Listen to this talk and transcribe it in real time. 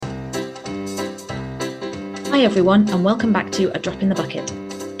Hi everyone, and welcome back to A Drop in the Bucket.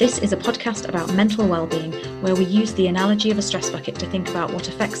 This is a podcast about mental well-being, where we use the analogy of a stress bucket to think about what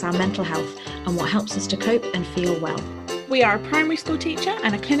affects our mental health and what helps us to cope and feel well. We are a primary school teacher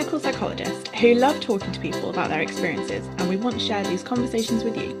and a clinical psychologist who love talking to people about their experiences, and we want to share these conversations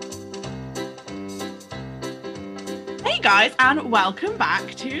with you. Hey guys, and welcome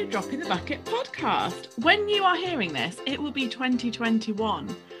back to Drop in the Bucket podcast. When you are hearing this, it will be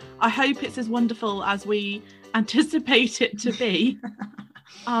 2021. I hope it's as wonderful as we anticipate it to be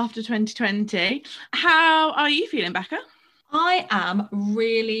after 2020. How are you feeling, Becca? I am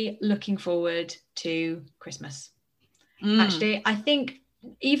really looking forward to Christmas. Actually, I think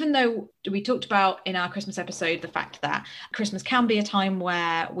even though we talked about in our Christmas episode the fact that Christmas can be a time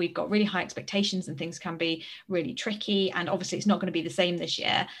where we've got really high expectations and things can be really tricky, and obviously it's not going to be the same this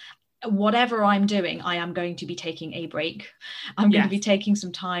year. Whatever I'm doing, I am going to be taking a break. I'm going to be taking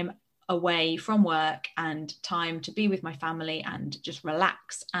some time away from work and time to be with my family and just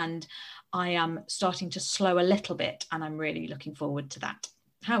relax. And I am starting to slow a little bit, and I'm really looking forward to that.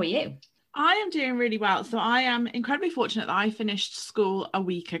 How are you? I am doing really well. So I am incredibly fortunate that I finished school a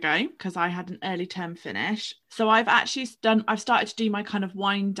week ago because I had an early term finish. So I've started to do my kind of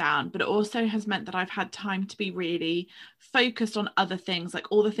wind down, but it also has meant that I've had time to be really focused on other things, like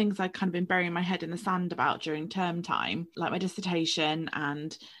all the things I've kind of been burying my head in the sand about during term time, like my dissertation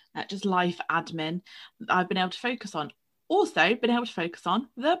and just life admin. I've been able to focus on. Also been able to focus on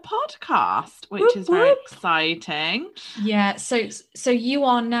the podcast, which is very exciting. Yeah, so you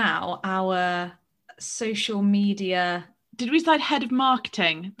are now our social media. Did we decide head of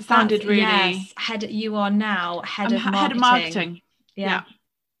marketing? It sounded really. Yes, you are now head of marketing. Head of marketing. Yeah.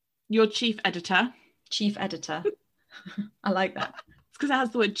 You're chief editor. Chief editor. I like that. It's because it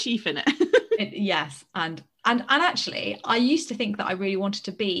has the word chief in it. Yes, and actually, I used to think that I really wanted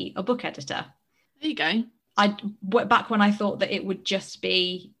to be a book editor. There you go. Back when I thought that it would just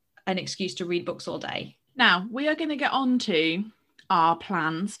be an excuse to read books all day. Now, we are going to get on to our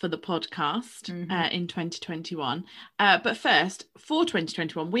plans for the podcast in 2021. But first, for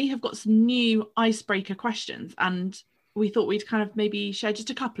 2021, we have got some new icebreaker questions, and we thought we'd kind of maybe share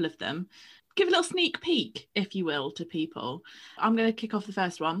just a couple of them. Give a little sneak peek, if you will, to people. I'm going to kick off the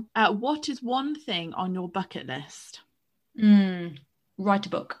first one. What is one thing on your bucket list? Write a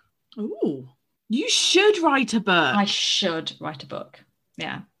book. Ooh. You should write a book. I should write a book.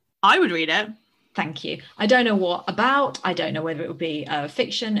 Yeah. I would read it. Thank you. I don't know what about. I don't know whether it would be a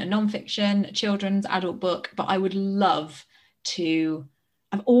fiction, a non-fiction, a children's, adult book, but I would love to.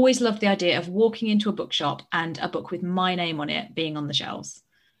 I've always loved the idea of walking into a bookshop and a book with my name on it being on the shelves.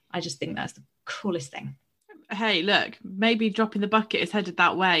 I just think that's the coolest thing. Hey, look, maybe Drop in the Bucket is headed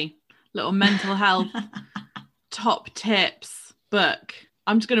that way. Little mental health, top tips book.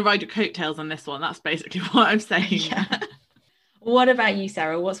 I'm just going to ride your coattails on this one. That's basically what I'm saying. Yeah. What about you,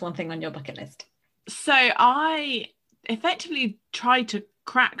 Sarah? What's one thing on your bucket list? So I effectively tried to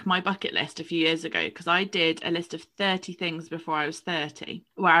crack my bucket list a few years ago because I did a list of 30 things before I was 30,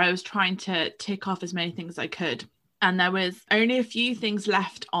 where I was trying to tick off as many things as I could. And there was only a few things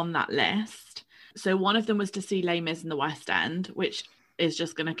left on that list. So one of them was to see Les Mis in the West End, which is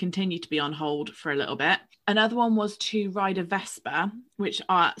just going to continue to be on hold for a little bit. Another one was to ride a Vespa, which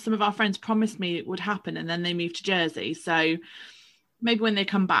some of our friends promised me would happen, and then they moved to Jersey. So maybe when they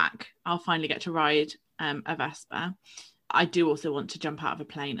come back, I'll finally get to ride a Vespa. I do also want to jump out of a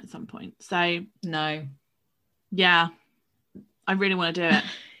plane at some point. So no. Yeah, I really want to do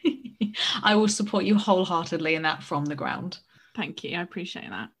it. I will support you wholeheartedly in that from the ground. Thank you. I appreciate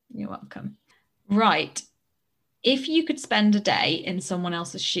that. You're welcome. Right. If you could spend a day in someone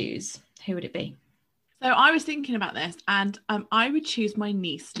else's shoes, who would it be? So I was thinking about this, and I would choose my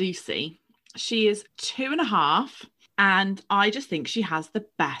niece, Lucy. She is 2.5, and I just think she has the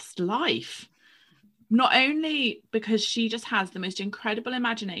best life. Not only because she just has the most incredible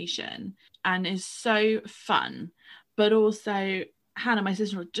imagination and is so fun, but also Hannah, my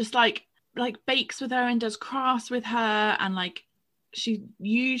sister, just like bakes with her and does crafts with her, and like she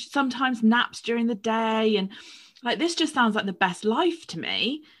sometimes naps during the day, and like this just sounds like the best life to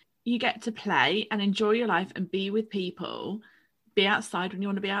me. You get to play and enjoy your life and be with people, be outside when you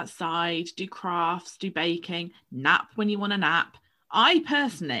want to be outside, do crafts, do baking, nap when you want to nap. I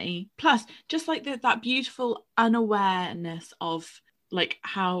personally, plus just like that beautiful unawareness of like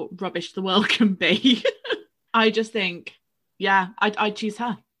how rubbish the world can be. I just think, yeah, I'd choose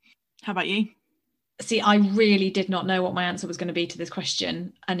her. How about you? See, I really did not know what my answer was going to be to this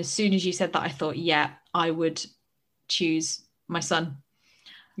question. And as soon as you said that, I thought, yeah, I would choose my son.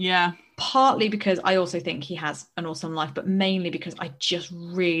 Yeah. Partly because I also think he has an awesome life, but mainly because I just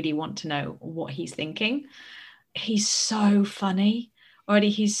really want to know what he's thinking. he's so funny. Already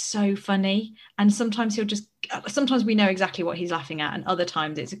he's so funny. And sometimes sometimes we know exactly what he's laughing at, and other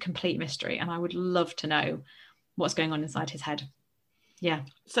times it's a complete mystery. And I would love to know what's going on inside his head. Yeah.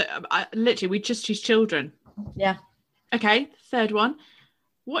 So we just choose children. Yeah. Okay, third one.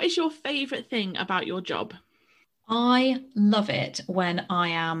 What is your favourite thing about your job? I love it when I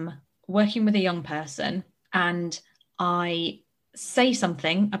am working with a young person and I say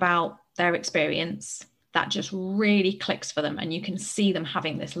something about their experience that just really clicks for them, and you can see them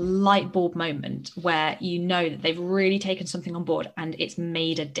having this light bulb moment where you know that they've really taken something on board and it's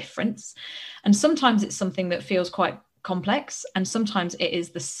made a difference. And sometimes it's something that feels quite complex, and sometimes it is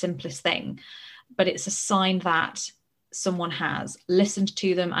the simplest thing, but it's a sign that someone has listened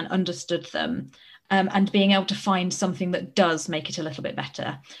to them and understood them, and being able to find something that does make it a little bit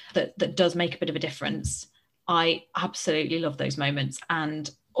better, that does make a bit of a difference. I absolutely love those moments, and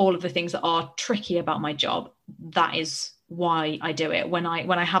all of the things that are tricky about my job, that is why I do it. When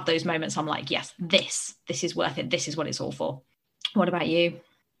I have those moments, I'm like, yes, this is worth it. This is what it's all for. What about you?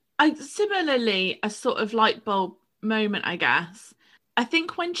 Similarly, a sort of light bulb moment, I guess. I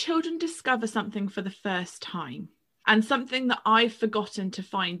think when children discover something for the first time, and something that I've forgotten to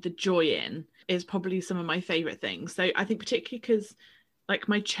find the joy in, is probably some of my favourite things. So I think particularly because like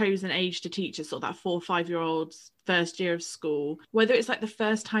my chosen age to teach is sort of that 4 or 5 year olds first year of school, whether it's like the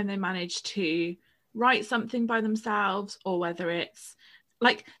first time they manage to write something by themselves, or whether it's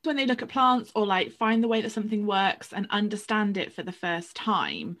like when they look at plants, or like find the way that something works and understand it for the first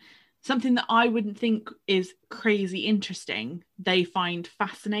time, something that I wouldn't think is crazy interesting, they find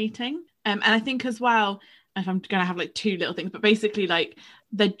fascinating. And I think as well, if I'm going to have like two little things, but basically like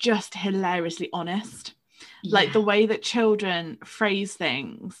they're just hilariously honest. Yeah. Like the way that children phrase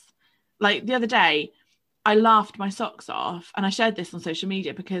things. Like the other day, I laughed my socks off, and I shared this on social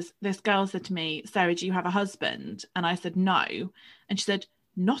media because this girl said to me, Sarah, do you have a husband? And I said, no. And she said,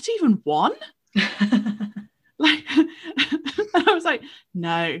 not even one? Like, and I was like,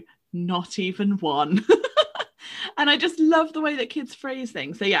 no, not even one. And I just love the way that kids phrase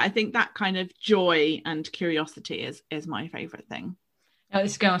things. So yeah, I think that kind of joy and curiosity is my favourite thing. Now,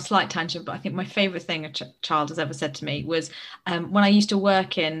 this is going on a slight tangent, but I think my favourite thing a child has ever said to me was when I used to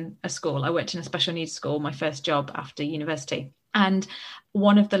work in a school. I worked in a special needs school, my first job after university. And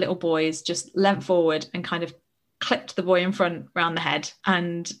one of the little boys just leant forward and kind of clipped the boy in front round the head.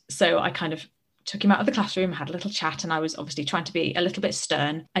 And so I kind of took him out of the classroom, had a little chat, and I was obviously trying to be a little bit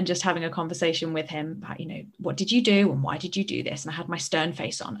stern and just having a conversation with him about, you know, what did you do and why did you do this? And I had my stern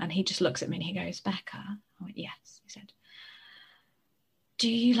face on, and he just looks at me and he goes, Becca. I went, yes. He said, do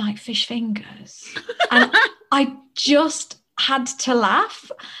you like fish fingers? And I just had to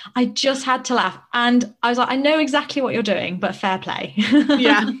laugh. And I was like, I know exactly what you're doing, but fair play.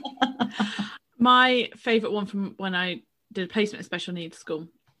 Yeah. My favourite one from when I did a placement at special needs school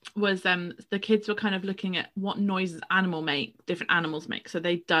was the kids were kind of looking at what noises different animals make. So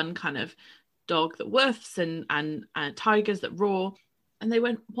they'd done kind of dog that woofs and tigers that roar. And they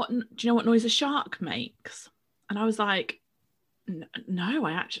went, do you know what noise a shark makes? And I was like, no,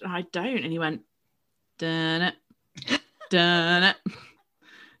 I don't. And he went, dun it, dun it,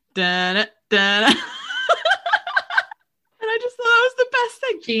 dun it, dun it. And I just thought that was the best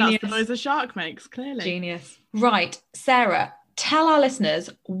thing. Genius. That's the noise a shark makes, clearly. Genius. Right, Sarah, tell our listeners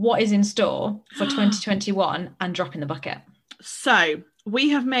what is in store for 2021 and drop in the bucket. So we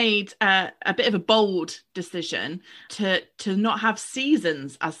have made a bit of a bold decision to not have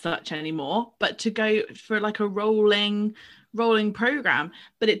seasons as such anymore, but to go for like a rolling program.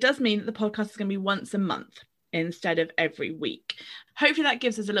 But it does mean that the podcast is going to be once a month instead of every week. Hopefully that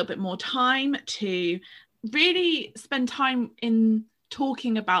gives us a little bit more time to really spend time in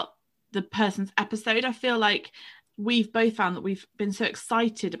talking about the person's episode. I feel like we've both found that we've been so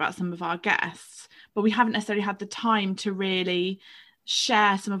excited about some of our guests, but we haven't necessarily had the time to really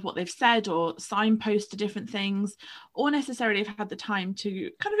share some of what they've said or signpost to different things, or necessarily have had the time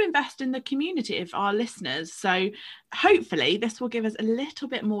to kind of invest in the community of our listeners. So hopefully this will give us a little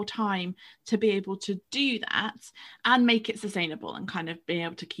bit more time to be able to do that and make it sustainable and kind of be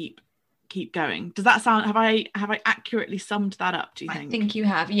able to keep going. Does that sound, have I accurately summed that up, do you think? I think you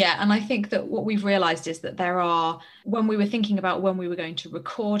have, yeah. And I think that what we've realized is that when we were thinking about when we were going to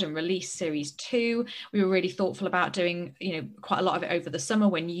record and release series 2, we were really thoughtful about doing, you know, quite a lot of it over the summer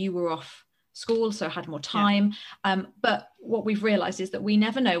when you were off school, so I had more time. Yeah. But what we've realized is that we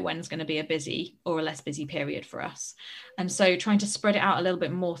never know when's going to be a busy or a less busy period for us. And so trying to spread it out a little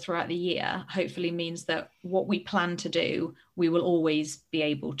bit more throughout the year hopefully means that what we plan to do, we will always be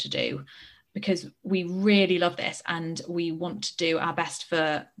able to do, because we really love this and we want to do our best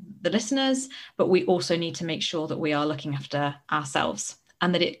for the listeners, but we also need to make sure that we are looking after ourselves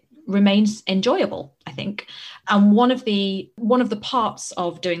and that it remains enjoyable, I think. And one of the parts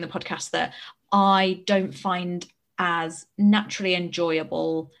of doing the podcast that I don't find as naturally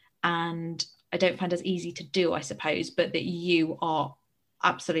enjoyable and I don't find as easy to do, I suppose, but that you are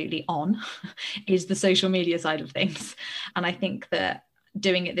absolutely on is the social media side of things. And I think that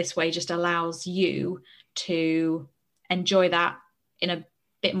doing it this way just allows you to enjoy that in a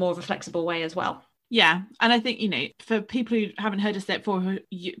bit more of a flexible way as well. Yeah. And I think, for people who haven't heard us say it before,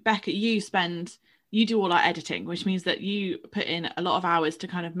 Becca, you do all our editing, which means that you put in a lot of hours to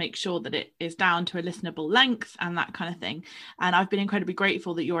kind of make sure that it is down to a listenable length and that kind of thing. And I've been incredibly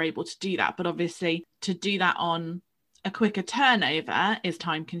grateful that you're able to do that. But obviously to do that on a quicker turnover is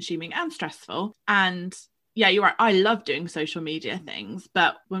time consuming and stressful. And yeah, you're right. I love doing social media things,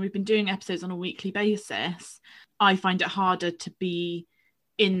 but when we've been doing episodes on a weekly basis, I find it harder to be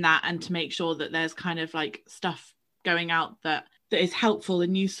in that and to make sure that there's kind of like stuff going out that is helpful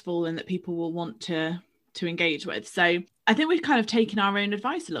and useful and that people will want to engage with. So I think we've kind of taken our own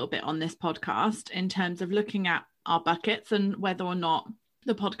advice a little bit on this podcast in terms of looking at our buckets and whether or not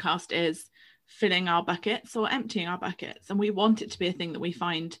the podcast is filling our buckets or emptying our buckets. And we want it to be a thing that we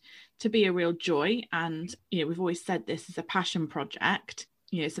find to be a real joy. And, we've always said this is a passion project,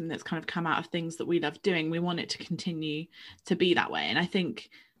 something that's kind of come out of things that we love doing. We want it to continue to be that way. And I think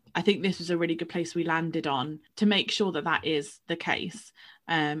this was a really good place we landed on to make sure that that is the case,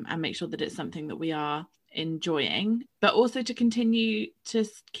 and make sure that it's something that we are enjoying, but also to continue to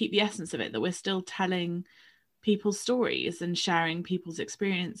keep the essence of it, that we're still telling people's stories and sharing people's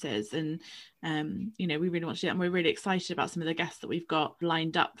experiences. And, we really want to do that. And we're really excited about some of the guests that we've got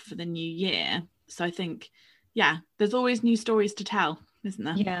lined up for the new year. So I think, there's always new stories to tell, isn't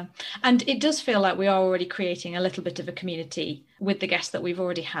there? Yeah. And it does feel like we are already creating a little bit of a community with the guests that we've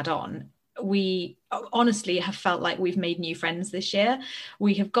already had on. We honestly have felt like we've made new friends this year.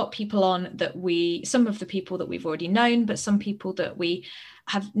 We have got people on that some of the people that we've already known, but some people that we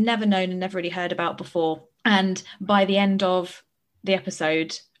have never known and never really heard about before. And by the end of the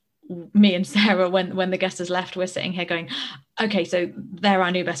episode, me and Sarah, when the guest has left, we're sitting here going, okay, so they're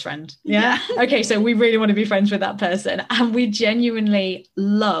our new best friend. Yeah. Okay, so we really want to be friends with that person. And we genuinely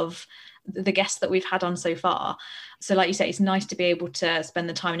love the guests that we've had on so far. So like you say, it's nice to be able to spend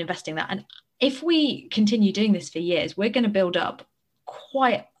the time in investing that. And if we continue doing this for years, we're going to build up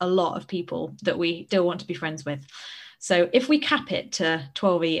quite a lot of people that we still want to be friends with. So if we cap it to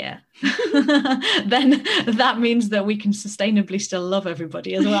 12 a year, then that means that we can sustainably still love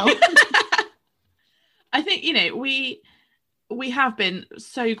everybody as well. I think, we have been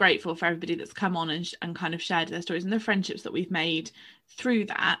so grateful for everybody that's come on and kind of shared their stories and the friendships that we've made through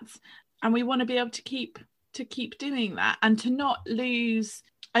that. And we want to be able to keep doing that and to not lose.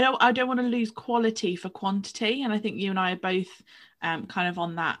 I don't want to lose quality for quantity. And I think you and I are both kind of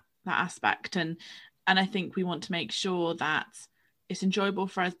on that aspect. And I think we want to make sure that it's enjoyable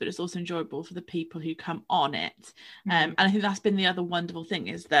for us, but it's also enjoyable for the people who come on it. And I think that's been the other wonderful thing,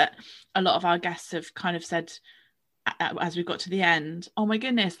 is that a lot of our guests have kind of said, as we got to the end, oh my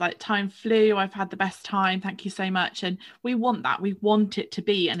goodness, like time flew, I've had the best time, thank you so much. And we want that. We want it to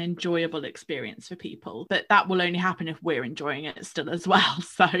be an enjoyable experience for people, but that will only happen if we're enjoying it still as well.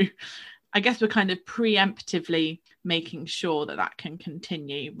 So I guess we're kind of preemptively making sure that can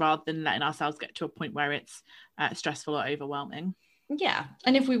continue rather than letting ourselves get to a point where it's stressful or overwhelming. Yeah.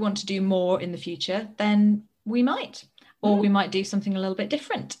 And if we want to do more in the future, then we might, or we might do something a little bit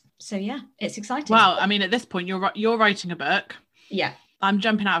different. So yeah, it's exciting. Well, I mean, at this point, you're writing a book. Yeah. I'm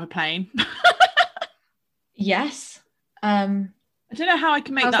jumping out of a plane. Yes. I don't know how I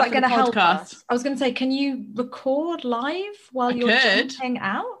can make that for the podcast. I was going to say, can you record live while you're jumping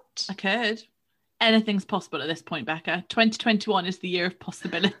out? I could. Anything's possible at this point, Becca. 2021 is the year of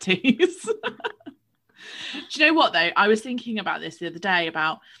possibilities. Do you know what, though? I was thinking about this the other day and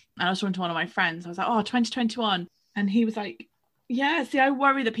I was talking to one of my friends. I was like, 2021. And he was like, yeah, see, I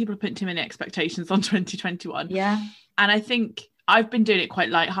worry that people are putting too many expectations on 2021. Yeah. And I think I've been doing it quite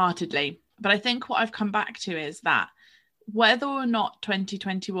lightheartedly. But I think what I've come back to is that whether or not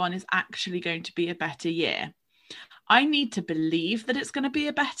 2021 is actually going to be a better year, I need to believe that it's going to be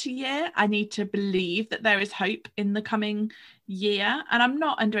a better year. I need to believe that there is hope in the coming year. And I'm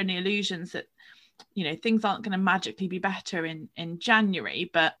not under any illusions that, things aren't going to magically be better in January.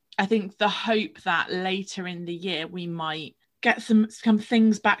 But I think the hope that later in the year we might get some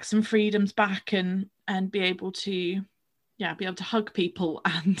things back, some freedoms back, and be able to hug people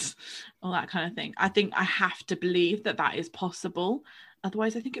and all that kind of thing. I think I have to believe that is possible.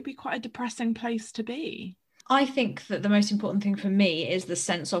 Otherwise, I think it'd be quite a depressing place to be. I think that the most important thing for me is the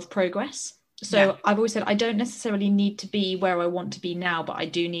sense of progress. So Yeah. I've always said I don't necessarily need to be where I want to be now, but I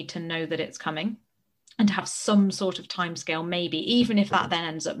do need to know that it's coming and to have some sort of timescale, maybe, even if that then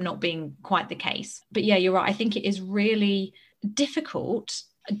ends up not being quite the case. But yeah, you're right. I think it is really difficult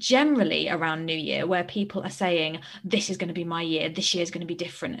generally around New Year, where people are saying, this is going to be my year, this year is going to be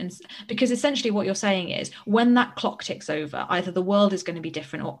different. And because essentially what you're saying is, when that clock ticks over, either the world is going to be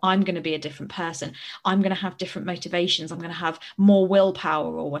different or I'm going to be a different person. I'm going to have different motivations. I'm going to have more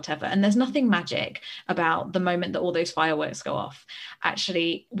willpower or whatever. And there's nothing magic about the moment that all those fireworks go off.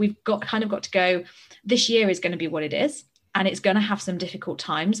 Actually, we've got to go, this year is going to be what it is. And it's going to have some difficult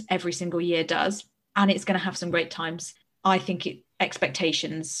times. Every single year does. And it's going to have some great times. I think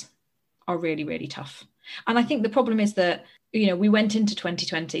expectations are really, really tough. And I think the problem is that, we went into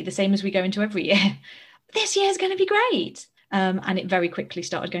 2020 the same as we go into every year. This year is going to be great. And it very quickly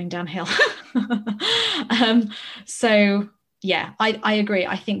started going downhill. So yeah, I agree.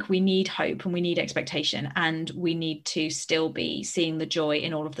 I think we need hope and we need expectation, and we need to still be seeing the joy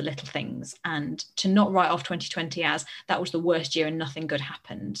in all of the little things, and to not write off 2020 as that was the worst year and nothing good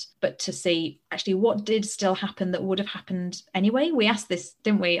happened, but to see actually what did still happen that would have happened anyway. We asked this,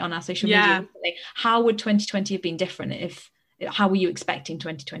 didn't we, on our social media recently? How would 2020 have been different? How were you expecting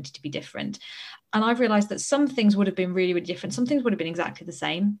 2020 to be different? And I've realized that some things would have been really, really different. Some things would have been exactly the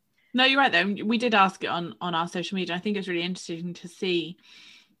same. No, you're right though. We did ask it on our social media. I think it's really interesting to see,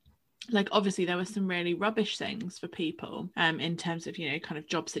 like, obviously there were some really rubbish things for people in terms of, kind of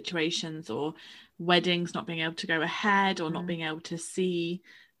job situations or weddings not being able to go ahead or not being able to see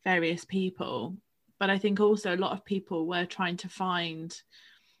various people. But I think also a lot of people were trying to find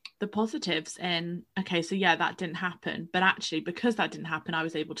the positives in, okay, so yeah, that didn't happen, but actually because that didn't happen, I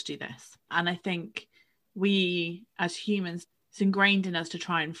was able to do this. And I think we as humans, it's ingrained in us to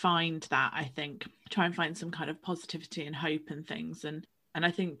try and find that, I think, try and find some kind of positivity and hope and things. And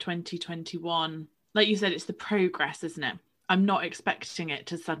I think 2021, like you said, it's the progress, isn't it? I'm not expecting it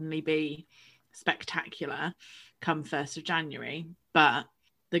to suddenly be spectacular come 1st of January, but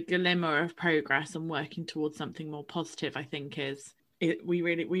the glimmer of progress and working towards something more positive, I think we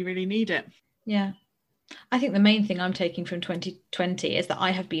really need it. Yeah. I think the main thing I'm taking from 2020 is that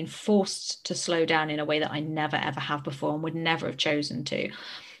I have been forced to slow down in a way that I never, ever have before and would never have chosen to.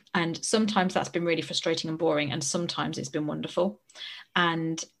 And sometimes that's been really frustrating and boring, and sometimes it's been wonderful.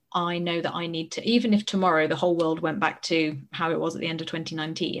 And I know that I need to, even if tomorrow the whole world went back to how it was at the end of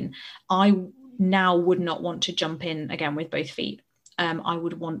 2019, I now would not want to jump in again with both feet. I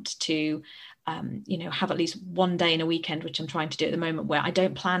would want to have at least one day in a weekend, which I'm trying to do at the moment, where I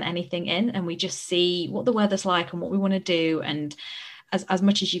don't plan anything in and we just see what the weather's like and what we want to do. And as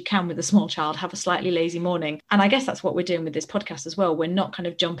much as you can with a small child, have a slightly lazy morning. And I guess that's what we're doing with this podcast as well. We're not kind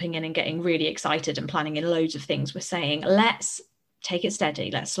of jumping in and getting really excited and planning in loads of things. We're saying, let's take it steady,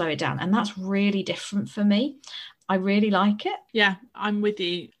 let's slow it down. And that's really different for me. I really like it. Yeah, I'm with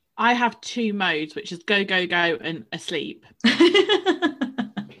you. I have 2 modes, which is go, go, go and asleep.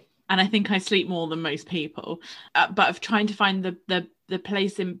 And I think I sleep more than most people. But of trying to find the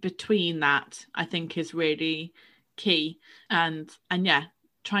place in between that, I think is really key. And yeah,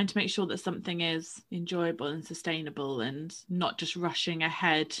 trying to make sure that something is enjoyable and sustainable and not just rushing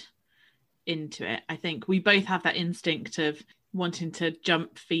ahead into it. I think we both have that instinct of wanting to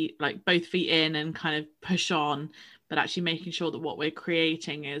jump both feet in and kind of push on, but actually making sure that what we're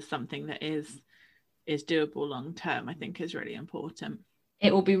creating is something that is doable long term, I think is really important.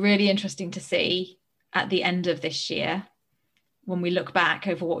 It will be really interesting to see at the end of this year, when we look back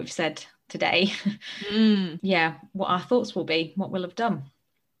over what we've said today, what our thoughts will be, what we'll have done.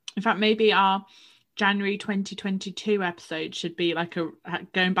 In fact, maybe our January 2022 episode should be like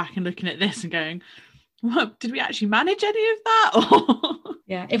going back and looking at this and going, well, did we actually manage any of that?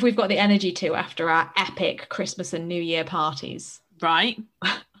 Yeah, if we've got the energy to after our epic Christmas and New Year parties. Right.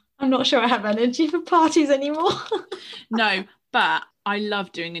 I'm not sure I have energy for parties anymore. No, but I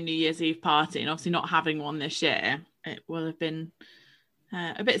love doing a New Year's Eve party, and obviously not having one this year, it will have been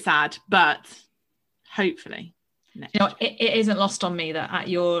a bit sad, but hopefully. It isn't lost on me that at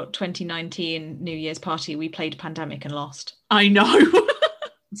your 2019 New Year's party, we played Pandemic and lost. I know.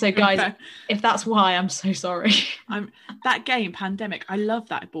 So guys, if that's why, I'm so sorry. That game, Pandemic, I love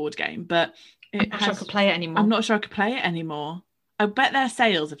that board game, but I'm not sure I could play it anymore. I'm not sure I could play it anymore. I bet their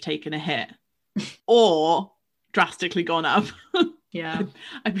sales have taken a hit or drastically gone up. Yeah.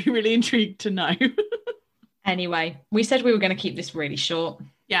 I'd be really intrigued to know. Anyway, we said we were going to keep this really short.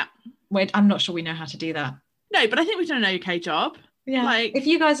 Yeah. I'm not sure we know how to do that. No, but I think we've done an okay job. Yeah. If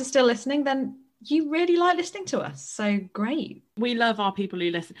you guys are still listening, then you really like listening to us. So great. We love our people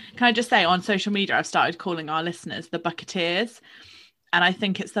who listen. Can I just say, on social media, I've started calling our listeners the Bucketeers. And I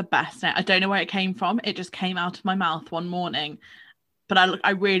think it's the best. I don't know where it came from. It just came out of my mouth one morning. But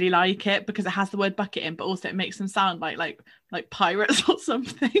I really like it because it has the word bucket in, but also it makes them sound like pirates or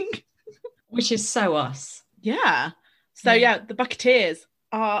something. Which is so us. Yeah. So yeah, the Bucketeers,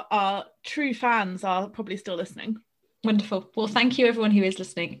 our true fans are probably still listening. Wonderful. Well, thank you everyone who is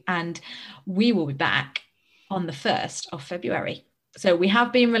listening. And we will be back on the 1st of February. So we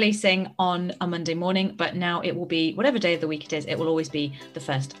have been releasing on a Monday morning, but now it will be whatever day of the week it is. It will always be the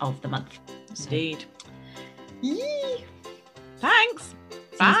 1st of the month. Indeed. Yee. Thanks.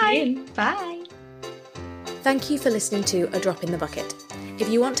 Bye. Bye. Thank you for listening to A Drop in the Bucket. If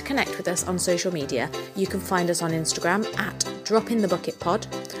you want to connect with us on social media, you can find us on Instagram at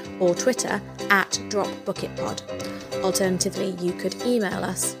DropInTheBucketPod or Twitter at DropBucketPod. Alternatively, you could email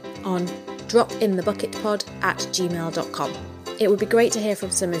us on dropinthebucketpod@gmail.com. It would be great to hear from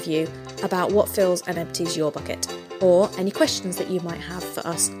some of you about what fills and empties your bucket, or any questions that you might have for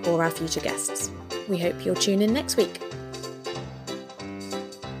us or our future guests. We hope you'll tune in next week.